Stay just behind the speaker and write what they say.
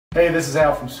Hey, this is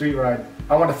Al from Sweet Ride.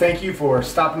 I want to thank you for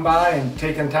stopping by and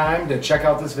taking time to check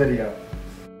out this video.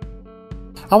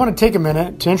 I want to take a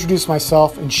minute to introduce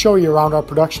myself and show you around our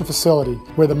production facility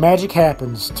where the magic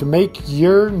happens to make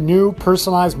your new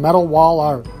personalized metal wall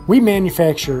art. We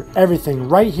manufacture everything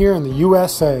right here in the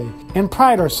USA and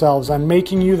pride ourselves on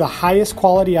making you the highest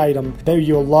quality item that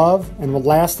you'll love and will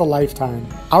last a lifetime.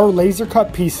 Our laser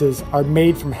cut pieces are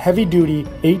made from heavy duty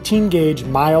 18 gauge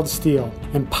mild steel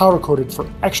and powder coated for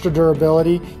extra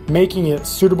durability, making it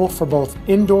suitable for both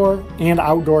indoor and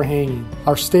outdoor hanging.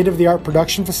 Our state-of-the-art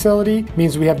production facility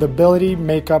means we have the ability to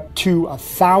make up to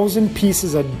 1,000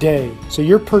 pieces a day, so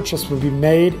your purchase will be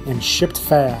made and shipped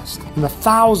fast. And the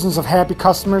thousands of happy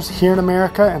customers here in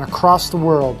America and across the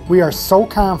world, we are so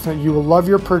confident you will love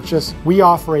your purchase. We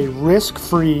offer a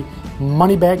risk-free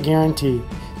money-back guarantee.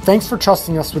 Thanks for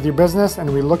trusting us with your business,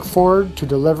 and we look forward to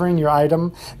delivering your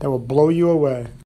item that will blow you away.